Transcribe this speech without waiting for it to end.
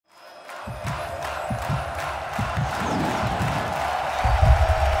I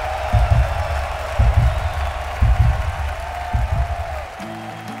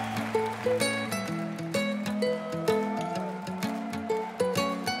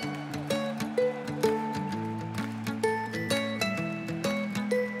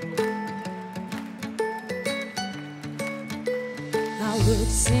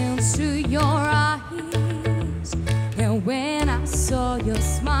looked into your eyes, and when I saw your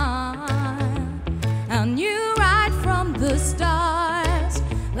smile, I knew right from the start,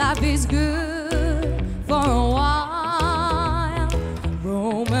 life is good for a while.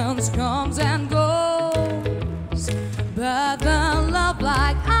 Romance comes and goes, but the love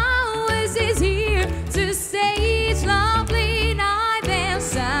like ours is here to stay. Each lovely night and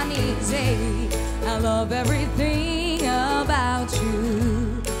sunny day, I love everything about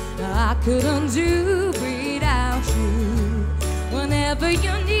you. I couldn't do without you. Whenever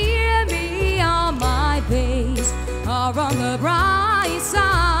you're near me, all my days are on the bright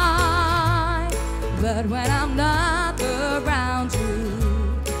side. But when I'm not around you,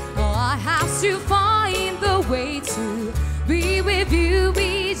 oh, I have to find the way to be with you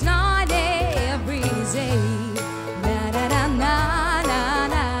each night, every day. Na na na na na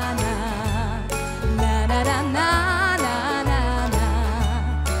na na na na na.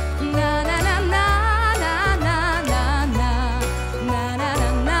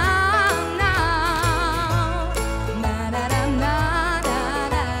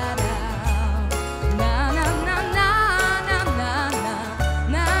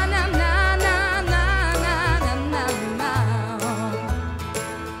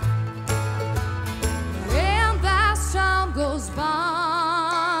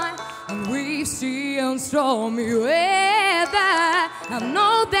 Stormy weather, I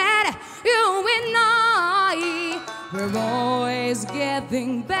know that you and I, we're always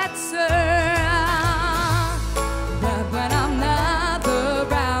getting better. But when I'm not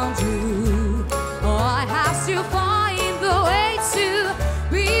around you, oh, I have to find the way to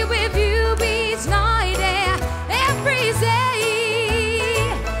be with you each night and every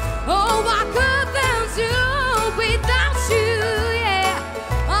day. Oh, I couldn't do without you.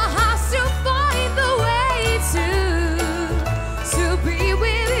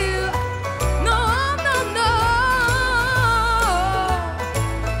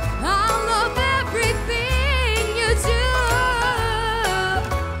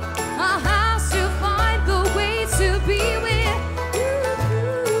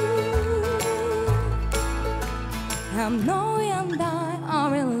 I know you and I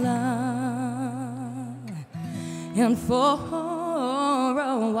are in love, and for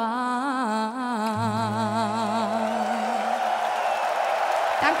a while.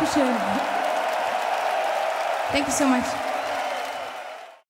 Dankeschön. Thank you so much.